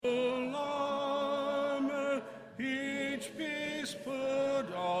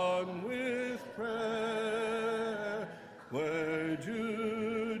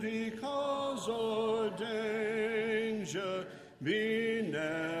be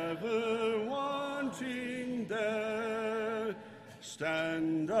never wanting there.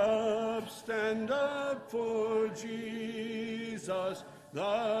 Stand up for Jesus.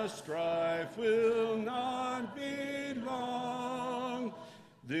 The strife will not be long.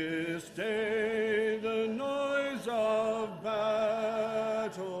 This day the noise of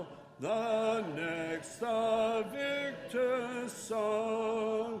battle, the next the victor's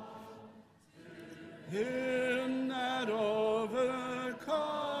song. Him that overcometh,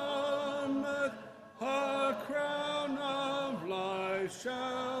 a crown of life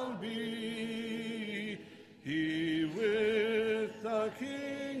shall be. He with the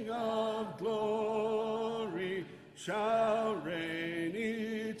King of glory shall reign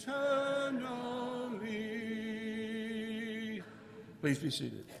eternally. Please be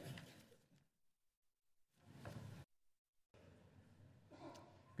seated.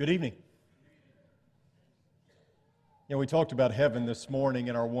 Good evening. We talked about heaven this morning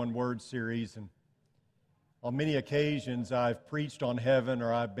in our One Word series, and on many occasions I've preached on heaven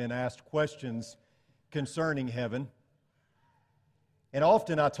or I've been asked questions concerning heaven. And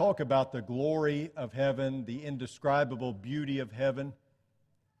often I talk about the glory of heaven, the indescribable beauty of heaven,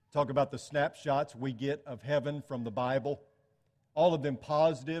 talk about the snapshots we get of heaven from the Bible, all of them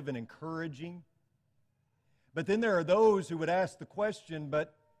positive and encouraging. But then there are those who would ask the question,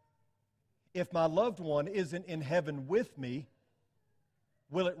 but if my loved one isn't in heaven with me,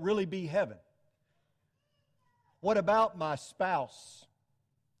 will it really be heaven? What about my spouse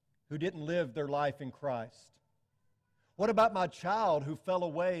who didn't live their life in Christ? What about my child who fell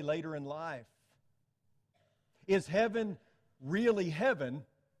away later in life? Is heaven really heaven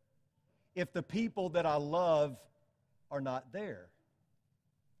if the people that I love are not there?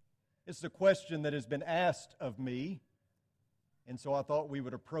 This is a question that has been asked of me, and so I thought we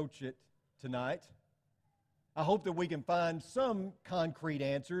would approach it tonight. I hope that we can find some concrete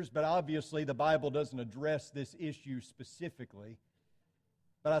answers, but obviously the Bible doesn't address this issue specifically.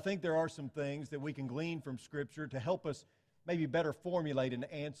 But I think there are some things that we can glean from Scripture to help us maybe better formulate an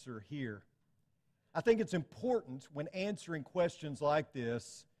answer here. I think it's important when answering questions like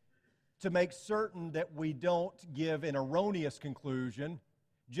this to make certain that we don't give an erroneous conclusion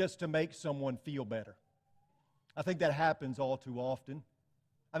just to make someone feel better. I think that happens all too often.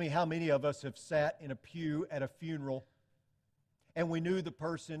 I mean, how many of us have sat in a pew at a funeral and we knew the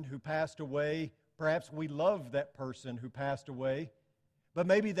person who passed away, perhaps we loved that person who passed away, but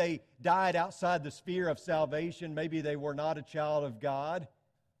maybe they died outside the sphere of salvation, maybe they were not a child of God.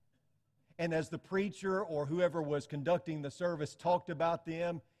 And as the preacher or whoever was conducting the service talked about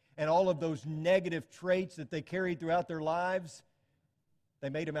them and all of those negative traits that they carried throughout their lives, they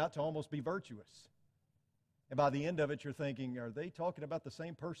made them out to almost be virtuous. And by the end of it, you're thinking, are they talking about the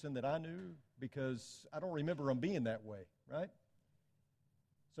same person that I knew? Because I don't remember them being that way, right?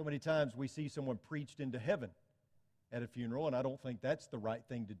 So many times we see someone preached into heaven at a funeral, and I don't think that's the right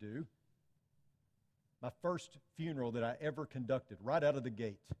thing to do. My first funeral that I ever conducted, right out of the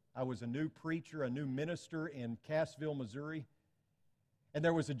gate, I was a new preacher, a new minister in Cassville, Missouri, and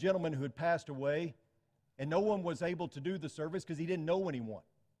there was a gentleman who had passed away, and no one was able to do the service because he didn't know anyone.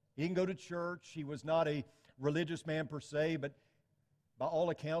 He didn't go to church. He was not a religious man per se, but by all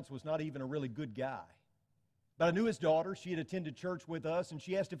accounts was not even a really good guy. But I knew his daughter. She had attended church with us, and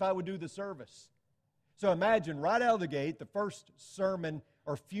she asked if I would do the service. So imagine right out of the gate, the first sermon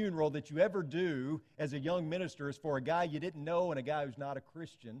or funeral that you ever do as a young minister is for a guy you didn't know and a guy who's not a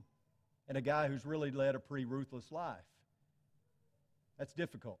Christian and a guy who's really led a pretty ruthless life. That's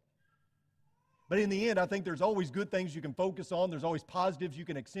difficult. But in the end, I think there's always good things you can focus on. There's always positives you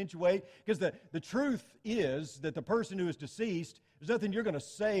can accentuate. Because the truth is that the person who is deceased, there's nothing you're going to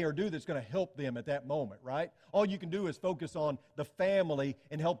say or do that's going to help them at that moment, right? All you can do is focus on the family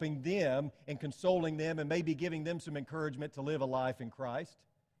and helping them and consoling them and maybe giving them some encouragement to live a life in Christ.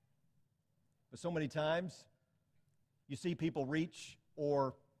 But so many times, you see people reach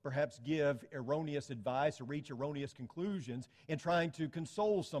or perhaps give erroneous advice or reach erroneous conclusions in trying to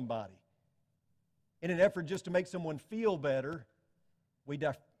console somebody. In an effort just to make someone feel better, we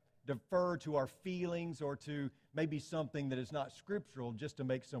defer to our feelings or to maybe something that is not scriptural just to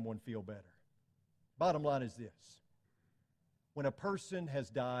make someone feel better. Bottom line is this. When a person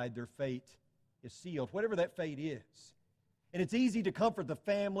has died, their fate is sealed, whatever that fate is. And it's easy to comfort the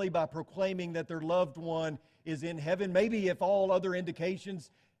family by proclaiming that their loved one is in heaven, maybe if all other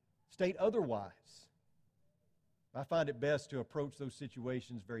indications state otherwise. I find it best to approach those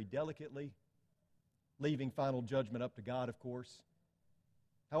situations very delicately, leaving final judgment up to God, of course.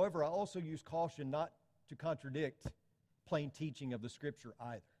 However, I also use caution not to contradict plain teaching of the Scripture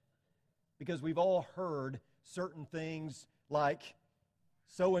either. Because we've all heard certain things like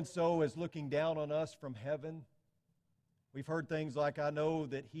so-and-so is looking down on us from heaven. We've heard things like, I know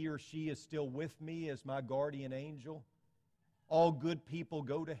that he or she is still with me as my guardian angel. All good people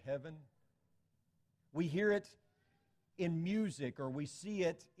go to heaven. We hear it in music, or we see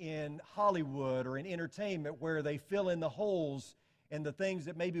it in Hollywood or in entertainment, where they fill in the holes and the things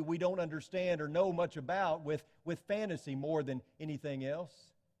that maybe we don't understand or know much about with fantasy more than anything else.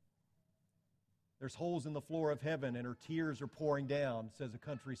 There's holes in the floor of heaven and her tears are pouring down, says a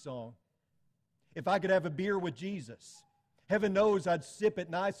country song. If I could have a beer with Jesus, heaven knows I'd sip it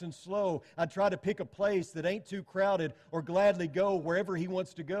nice and slow. I'd try to pick a place that ain't too crowded or gladly go wherever he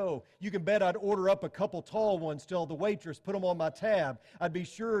wants to go. You can bet I'd order up a couple tall ones, tell the waitress, put them on my tab. I'd be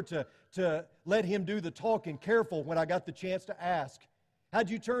sure to let him do the talking, careful when I got the chance to ask. How'd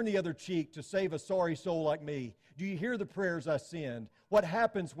you turn the other cheek to save a sorry soul like me? Do you hear the prayers I send? What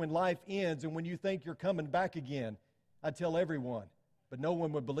happens when life ends and when you think you're coming back again? I'd tell everyone, but no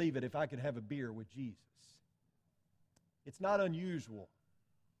one would believe it if I could have a beer with Jesus. It's not unusual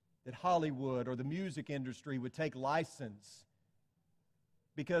that Hollywood or the music industry would take license,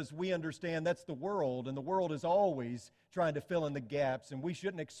 because we understand that's the world, and the world is always trying to fill in the gaps, and we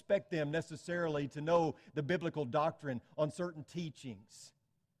shouldn't expect them necessarily to know the biblical doctrine on certain teachings.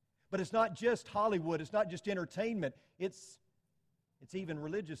 But it's not just Hollywood, it's not just entertainment, it's even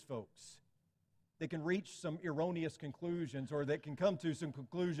religious folks that can reach some erroneous conclusions, or that can come to some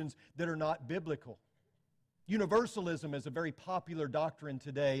conclusions that are not biblical. Universalism is a very popular doctrine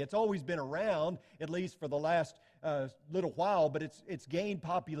today. It's always been around, at least for the last little while, but it's gained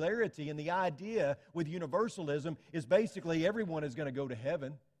popularity. And the idea with universalism is basically everyone is going to go to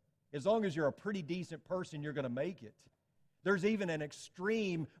heaven. As long as you're a pretty decent person, you're going to make it. There's even an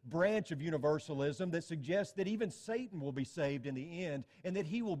extreme branch of universalism that suggests that even Satan will be saved in the end and that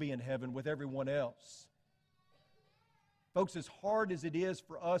he will be in heaven with everyone else. Folks, as hard as it is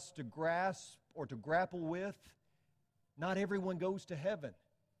for us to grasp or to grapple with, not everyone goes to heaven.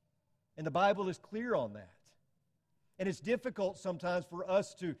 And the Bible is clear on that. And it's difficult sometimes for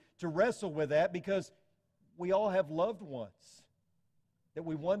us to wrestle with that, because we all have loved ones that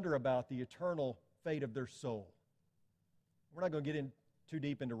we wonder about the eternal fate of their soul. We're not going to get in too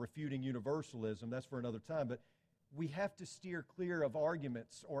deep into refuting universalism. That's for another time. But we have to steer clear of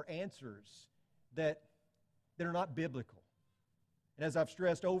arguments or answers that are not biblical. And as I've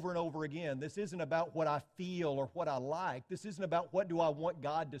stressed over and over again, this isn't about what I feel or what I like. This isn't about what do I want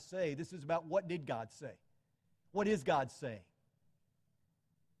God to say. This is about what did God say? What is God saying?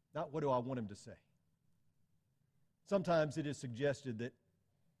 Not what do I want Him to say. Sometimes it is suggested that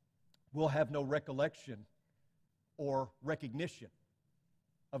we'll have no recollection or recognition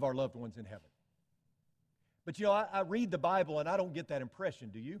of our loved ones in heaven. But you know, I read the Bible and I don't get that impression,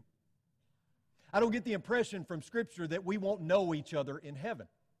 do you? I don't get the impression from Scripture that we won't know each other in heaven.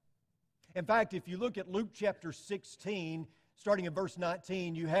 In fact, if you look at Luke chapter 16, starting in verse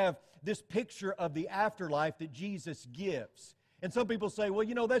 19, you have this picture of the afterlife that Jesus gives. And some people say, well,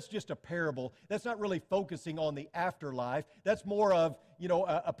 you know, that's just a parable. That's not really focusing on the afterlife. That's more of, you know,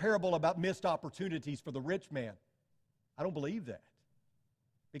 a parable about missed opportunities for the rich man. I don't believe that,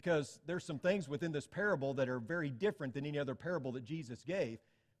 because there's some things within this parable that are very different than any other parable that Jesus gave.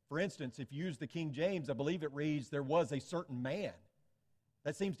 For instance, if you use the King James, I believe it reads, there was a certain man.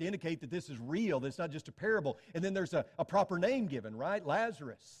 That seems to indicate that this is real, that it's not just a parable. And then there's a proper name given, right?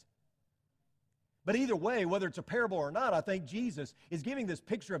 Lazarus. But either way, whether it's a parable or not, I think Jesus is giving this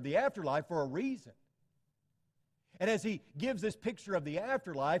picture of the afterlife for a reason. And as he gives this picture of the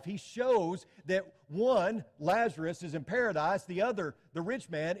afterlife, he shows that one, Lazarus, is in paradise, the other, the rich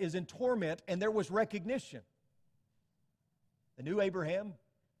man, is in torment, and there was recognition. They knew Abraham.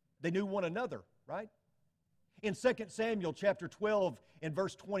 They knew one another, right? In 2 Samuel chapter 12 and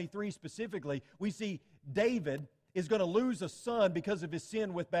verse 23 specifically, we see David is going to lose a son because of his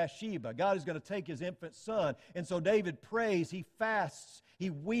sin with Bathsheba. God is going to take his infant son. And so David prays, he fasts, he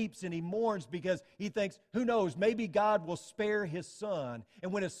weeps, and he mourns because he thinks, who knows, maybe God will spare his son.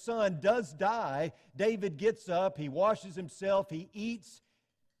 And when his son does die, David gets up, he washes himself, he eats,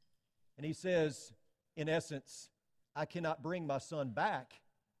 and he says, in essence, I cannot bring my son back,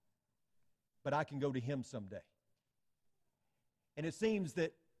 but I can go to him someday. And it seems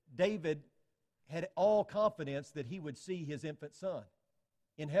that David had all confidence that he would see his infant son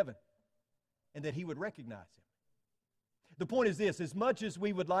in heaven and that he would recognize him. The point is this: as much as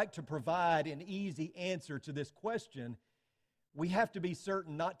we would like to provide an easy answer to this question, we have to be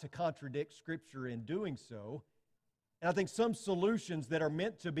certain not to contradict Scripture in doing so. And I think some solutions that are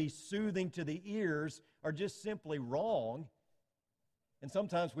meant to be soothing to the ears are just simply wrong. And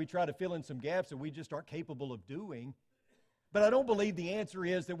sometimes we try to fill in some gaps that we just aren't capable of doing. But I don't believe the answer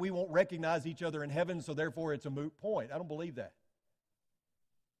is that we won't recognize each other in heaven, so therefore it's a moot point. I don't believe that.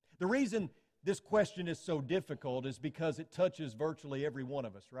 The reason this question is so difficult is because it touches virtually every one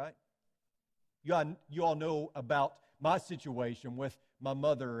of us, right? You all know about my situation with my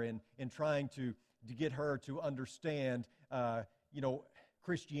mother and trying to get her to understand,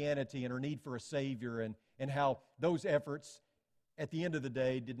 Christianity and her need for a Savior, and how those efforts at the end of the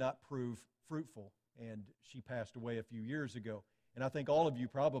day did not prove fruitful. And she passed away a few years ago. And I think all of you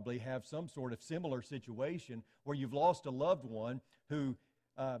probably have some sort of similar situation where you've lost a loved one who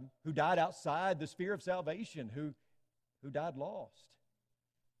died outside the sphere of salvation, who died lost.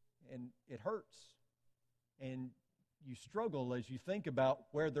 And it hurts. And you struggle as you think about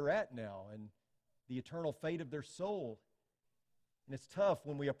where they're at now and the eternal fate of their soul. And it's tough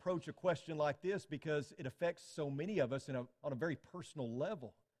when we approach a question like this because it affects so many of us on a very personal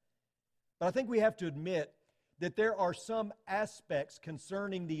level. But I think we have to admit that there are some aspects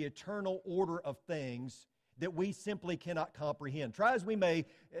concerning the eternal order of things that we simply cannot comprehend. Try as we may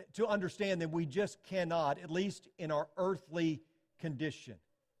to understand them, we just cannot, at least in our earthly condition.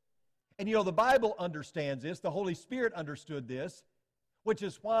 And the Bible understands this, the Holy Spirit understood this, which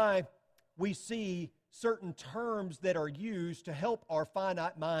is why we see certain terms that are used to help our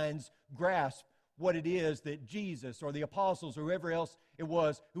finite minds grasp what it is that Jesus or the apostles or whoever else it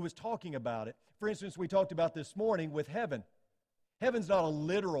was who was talking about it. For instance, we talked about this morning with heaven. Heaven's not a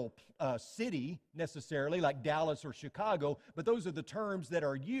literal city necessarily like Dallas or Chicago, but those are the terms that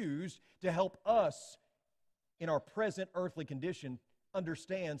are used to help us in our present earthly condition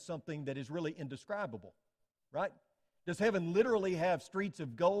understand something that is really indescribable, right? Does heaven literally have streets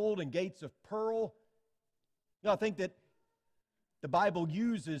of gold and gates of pearl? I think that the Bible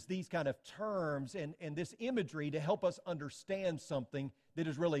uses these kind of terms and this imagery to help us understand something that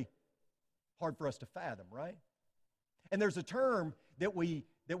is really hard for us to fathom, right? And there's a term that we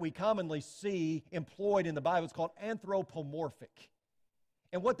commonly see employed in the Bible. It's called anthropomorphic.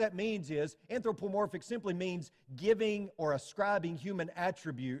 And what that means is, anthropomorphic simply means giving or ascribing human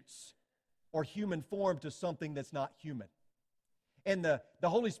attributes or human form to something that's not human. And the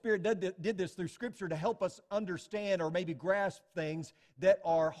Holy Spirit did this through Scripture to help us understand or maybe grasp things that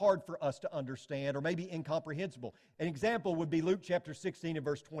are hard for us to understand or maybe incomprehensible. An example would be Luke chapter 16 and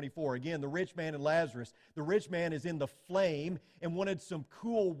verse 24. Again, the rich man and Lazarus. The rich man is in the flame and wanted some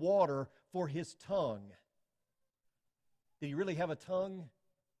cool water for his tongue. Did he really have a tongue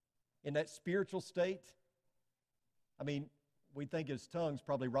in that spiritual state? I mean, we think his tongue's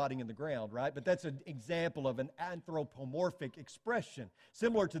probably rotting in the ground, right? But that's an example of an anthropomorphic expression.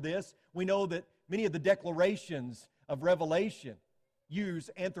 Similar to this, we know that many of the declarations of Revelation use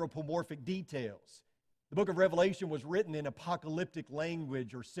anthropomorphic details. The book of Revelation was written in apocalyptic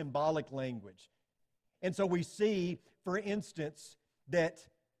language or symbolic language. And so we see, for instance, that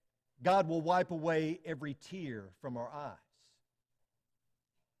God will wipe away every tear from our eyes.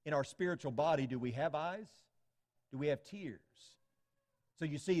 In our spiritual body, do we have eyes? Do we have tears? So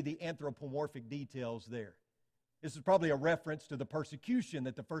you see the anthropomorphic details there. This is probably a reference to the persecution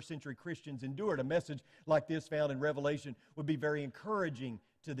that the first century Christians endured. A message like this found in Revelation would be very encouraging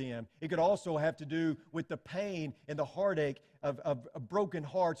to them. It could also have to do with the pain and the heartache of broken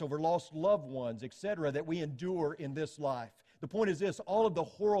hearts over lost loved ones, etc., that we endure in this life. The point is this: all of the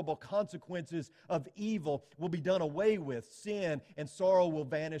horrible consequences of evil will be done away with. Sin and sorrow will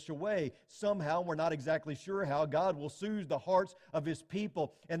vanish away. Somehow, we're not exactly sure how, God will soothe the hearts of His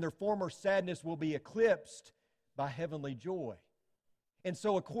people, and their former sadness will be eclipsed by heavenly joy. And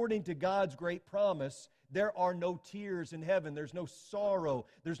so, according to God's great promise, there are no tears in heaven. There's no sorrow.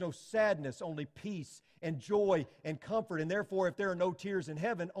 There's no sadness, only peace and joy and comfort. And therefore, if there are no tears in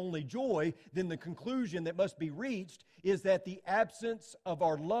heaven, only joy, then the conclusion that must be reached is that the absence of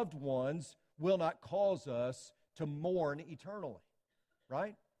our loved ones will not cause us to mourn eternally.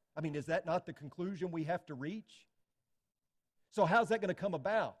 Right? I mean, is that not the conclusion we have to reach? So how's that going to come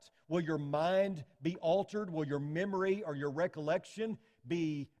about? Will your mind be altered? Will your memory or your recollection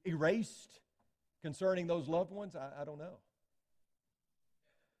be erased concerning those loved ones? I don't know.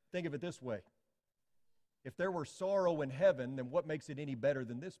 Think of it this way. If there were sorrow in heaven, then what makes it any better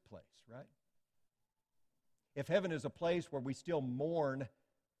than this place, right? If heaven is a place where we still mourn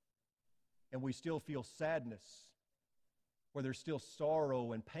and we still feel sadness, where there's still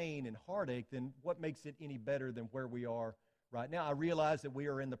sorrow and pain and heartache, then what makes it any better than where we are right now? I realize that we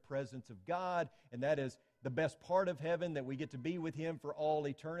are in the presence of God, and that is the best part of heaven, that we get to be with Him for all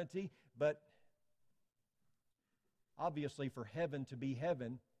eternity. But obviously, for heaven to be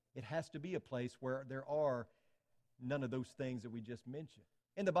heaven, it has to be a place where there are none of those things that we just mentioned.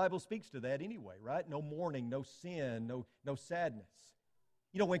 And the Bible speaks to that anyway, right? No mourning, no sin, no sadness.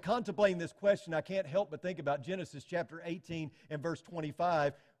 You know, when contemplating this question, I can't help but think about Genesis chapter 18 and verse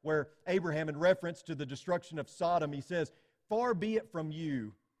 25, where Abraham, in reference to the destruction of Sodom, he says, "Far be it from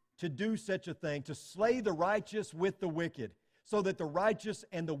you to do such a thing, to slay the righteous with the wicked, so that the righteous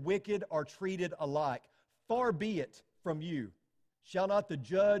and the wicked are treated alike. Far be it from you. Shall not the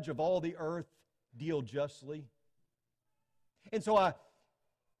judge of all the earth deal justly?" And so I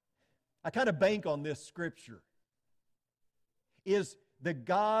kind of bank on this scripture. Is the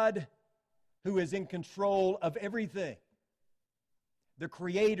God who is in control of everything, the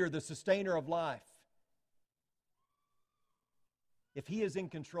creator, the sustainer of life, if He is in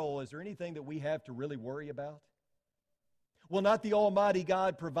control, is there anything that we have to really worry about? Will not the Almighty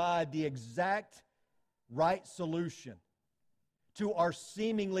God provide the exact right solution to our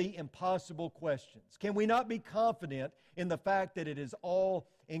seemingly impossible questions? Can we not be confident in the fact that it is all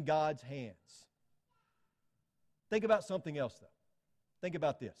in God's hands? Think about something else, though. Think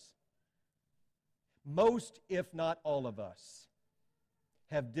about this. Most, if not all of us,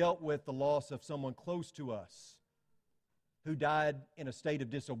 have dealt with the loss of someone close to us who died in a state of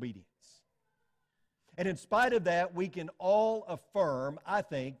disobedience. And in spite of that, we can all affirm, I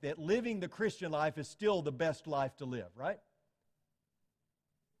think, that living the Christian life is still the best life to live, right?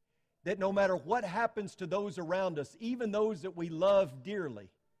 That no matter what happens to those around us, even those that we love dearly,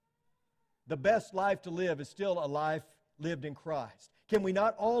 the best life to live is still a life lived in Christ. Can we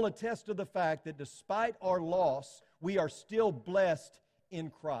not all attest to the fact that despite our loss, we are still blessed in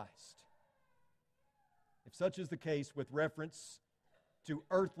Christ? If such is the case with reference to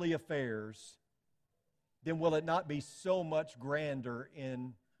earthly affairs, then will it not be so much grander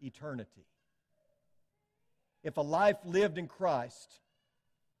in eternity? If a life lived in Christ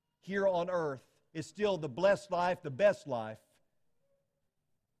here on earth is still the blessed life, the best life,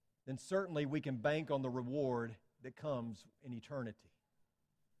 then certainly we can bank on the reward that comes in eternity.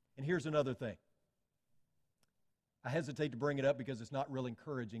 And here's another thing. I hesitate to bring it up because it's not real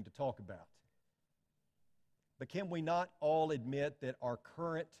encouraging to talk about. But can we not all admit that our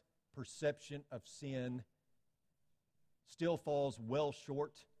current perception of sin still falls well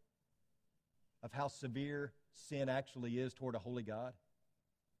short of how severe sin actually is toward a holy God?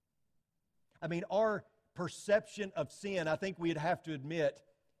 I mean, our perception of sin, I think we'd have to admit,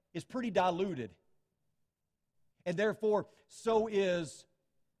 is pretty diluted. And therefore, so is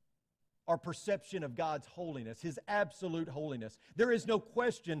our perception of God's holiness, His absolute holiness. There is no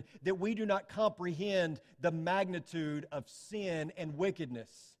question that we do not comprehend the magnitude of sin and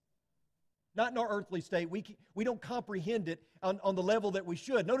wickedness. Not in our earthly state. We don't comprehend it on the level that we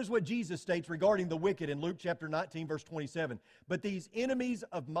should. Notice what Jesus states regarding the wicked in Luke chapter 19, verse 27. "But these enemies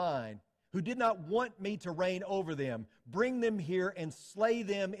of mine, who did not want me to reign over them, bring them here and slay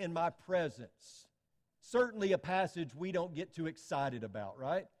them in my presence." Certainly a passage we don't get too excited about,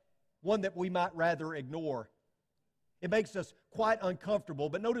 right? One that we might rather ignore. It makes us quite uncomfortable.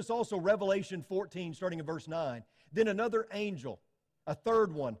 But notice also Revelation 14, starting in verse 9. "Then another angel, a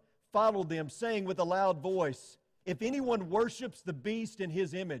third one, followed them, saying with a loud voice, 'If anyone worships the beast in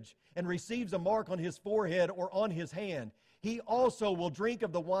his image and receives a mark on his forehead or on his hand, he also will drink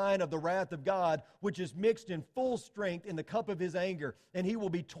of the wine of the wrath of God, which is mixed in full strength in the cup of His anger. And he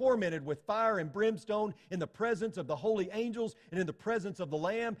will be tormented with fire and brimstone in the presence of the holy angels and in the presence of the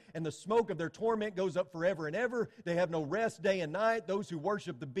Lamb. And the smoke of their torment goes up forever and ever. They have no rest day and night, those who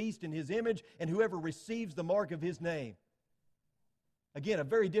worship the beast in his image and whoever receives the mark of his name.'" Again, a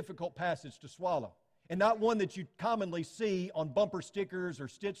very difficult passage to swallow, and not one that you commonly see on bumper stickers or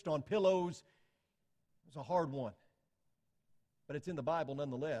stitched on pillows. It's a hard one. But it's in the Bible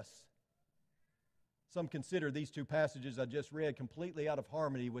nonetheless. Some consider these two passages I just read completely out of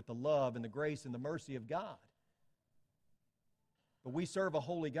harmony with the love and the grace and the mercy of God. But we serve a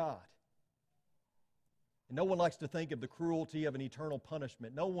holy God. And no one likes to think of the cruelty of an eternal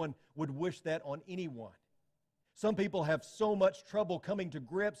punishment. No one would wish that on anyone. Some people have so much trouble coming to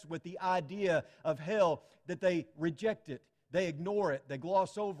grips with the idea of hell that they reject it, they ignore it, they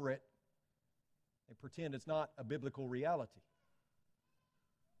gloss over it, they pretend it's not a biblical reality.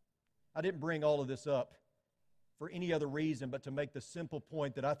 I didn't bring all of this up for any other reason but to make the simple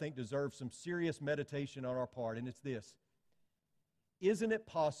point that I think deserves some serious meditation on our part, and it's this. Isn't it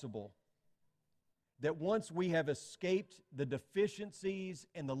possible that once we have escaped the deficiencies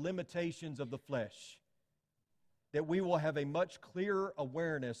and the limitations of the flesh, that we will have a much clearer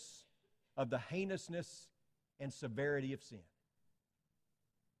awareness of the heinousness and severity of sin?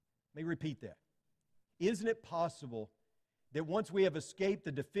 Let me repeat that. Isn't it possible that once we have escaped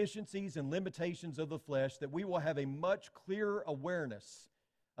the deficiencies and limitations of the flesh, that we will have a much clearer awareness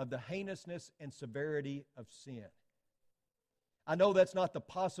of the heinousness and severity of sin. I know that's not the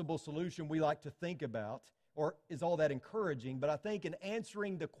possible solution we like to think about or is all that encouraging, but I think in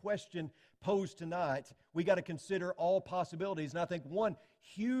answering the question posed tonight, we got to consider all possibilities. And I think one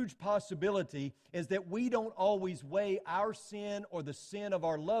huge possibility is that we don't always weigh our sin or the sin of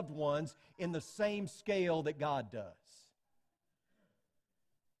our loved ones in the same scale that God does.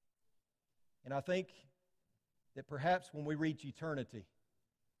 And I think that perhaps when we reach eternity,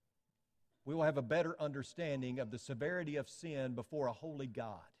 we will have a better understanding of the severity of sin before a holy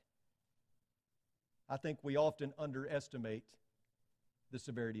God. I think we often underestimate the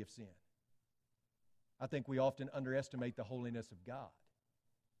severity of sin. I think we often underestimate the holiness of God.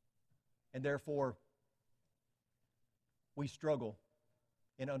 And therefore, we struggle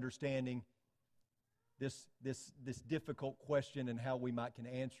in understanding this difficult question and how we might can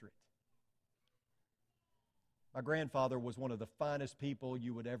answer it. My grandfather was one of the finest people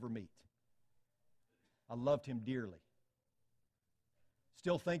you would ever meet. I loved him dearly.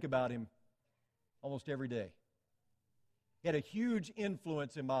 Still think about him almost every day. He had a huge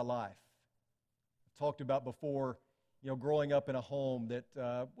influence in my life. I've talked about before, growing up in a home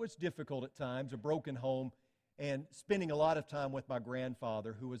that was difficult at times, a broken home, and spending a lot of time with my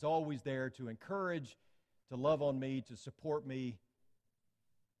grandfather, who was always there to encourage, to love on me, to support me.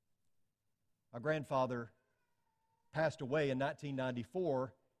 My grandfather passed away in 1994,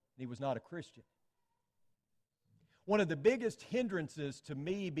 and he was not a Christian. One of the biggest hindrances to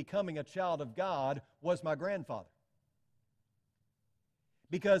me becoming a child of God was my grandfather.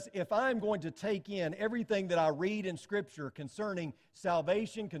 Because if I'm going to take in everything that I read in Scripture concerning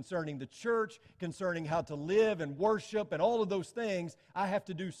salvation, concerning the church, concerning how to live and worship and all of those things, I have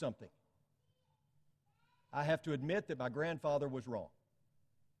to do something. I have to admit that my grandfather was wrong.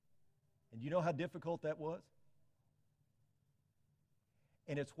 And you know how difficult that was?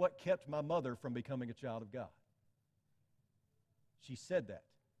 And it's what kept my mother from becoming a child of God. She said that.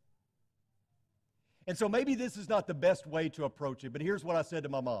 And so maybe this is not the best way to approach it, but here's what I said to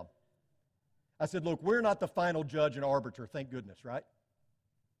my mom. I said, look, we're not the final judge and arbiter, thank goodness, right?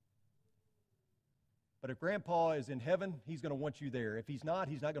 But if Grandpa is in heaven, he's going to want you there. If he's not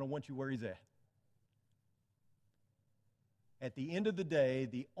going to want you where he's at. At the end of the day,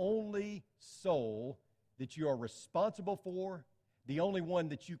 the only soul that you are responsible for, the only one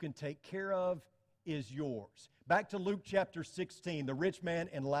that you can take care of, is yours. Back to Luke chapter 16, the rich man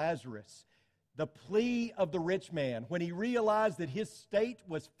and Lazarus. The plea of the rich man, when he realized that his state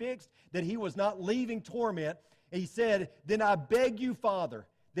was fixed, that he was not leaving torment, he said, then I beg you, Father,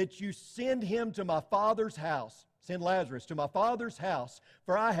 that you send him to my father's house, send Lazarus to my father's house,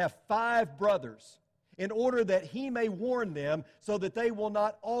 for I have 5 brothers, in order that he may warn them, so that they will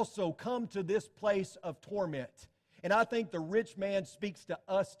not also come to this place of torment. And I think the rich man speaks to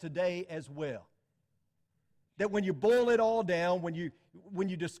us today as well. That when you boil it all down, when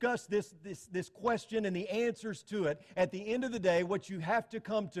you discuss this question and the answers to it, at the end of the day, what you have to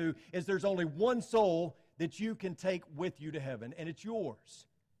come to is there's only one soul that you can take with you to heaven, and it's yours.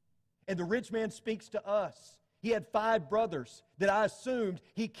 And the rich man speaks to us. He had 5 brothers that I assumed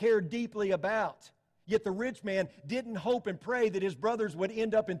he cared deeply about. Yet the rich man didn't hope and pray that his brothers would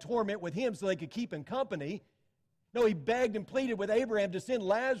end up in torment with him so they could keep him company. No, he begged and pleaded with Abraham to send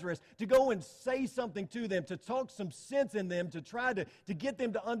Lazarus to go and say something to them, to talk some sense in them, to try to get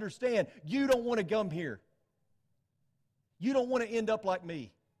them to understand, you don't want to come here. You don't want to end up like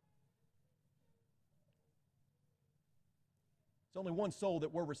me. It's only one soul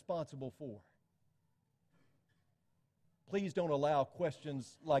that we're responsible for. Please don't allow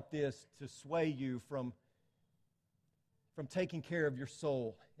questions like this to sway you from taking care of your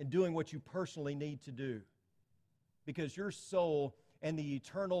soul and doing what you personally need to do. Because your soul and the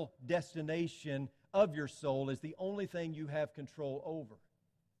eternal destination of your soul is the only thing you have control over.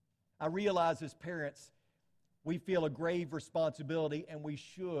 I realize as parents, we feel a grave responsibility, and we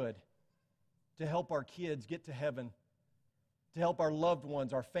should, to help our kids get to heaven, to help our loved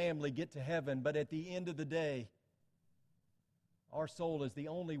ones, our family get to heaven. But at the end of the day, our soul is the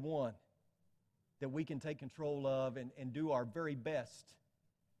only one that we can take control of and do our very best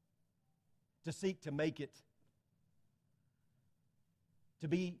to seek to make it, to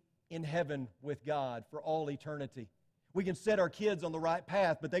be in heaven with God for all eternity. We can set our kids on the right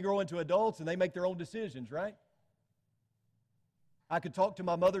path, but they grow into adults and they make their own decisions, right? I could talk to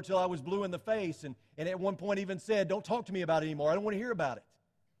my mother till I was blue in the face, and at one point even said, don't talk to me about it anymore. I don't want to hear about it.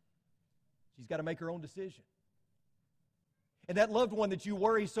 She's got to make her own decision. And that loved one that you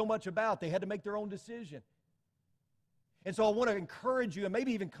worry so much about, they had to make their own decision. And so I want to encourage you and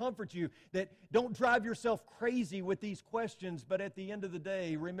maybe even comfort you that don't drive yourself crazy with these questions, but at the end of the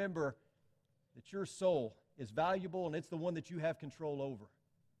day, remember that your soul is valuable and it's the one that you have control over.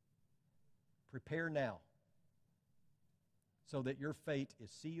 Prepare now so that your fate is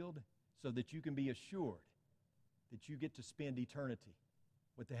sealed, so that you can be assured that you get to spend eternity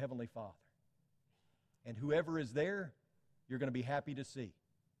with the Heavenly Father. And whoever is there, you're going to be happy to see.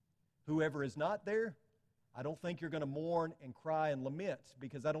 Whoever is not there, I don't think you're going to mourn and cry and lament,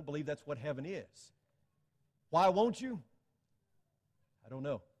 because I don't believe that's what heaven is. Why won't you? I don't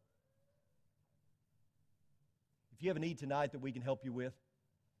know. If you have a need tonight that we can help you with,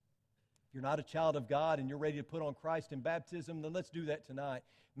 if you're not a child of God and you're ready to put on Christ in baptism, then let's do that tonight.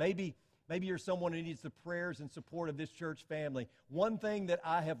 Maybe you're someone who needs the prayers and support of this church family. One thing that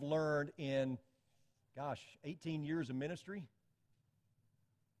I have learned in, 18 years of ministry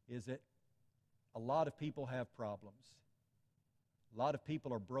is that a lot of people have problems. A lot of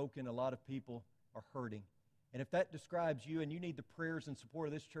people are broken. A lot of people are hurting. And if that describes you and you need the prayers and support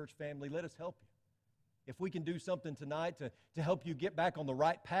of this church family, let us help you. If we can do something tonight to help you get back on the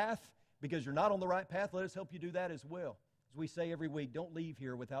right path, because you're not on the right path, let us help you do that as well. As we say every week, don't leave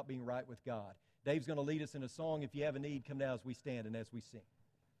here without being right with God. Dave's going to lead us in a song. If you have a need, come now as we stand and as we sing.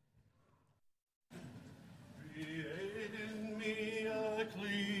 Create in me a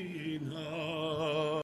clean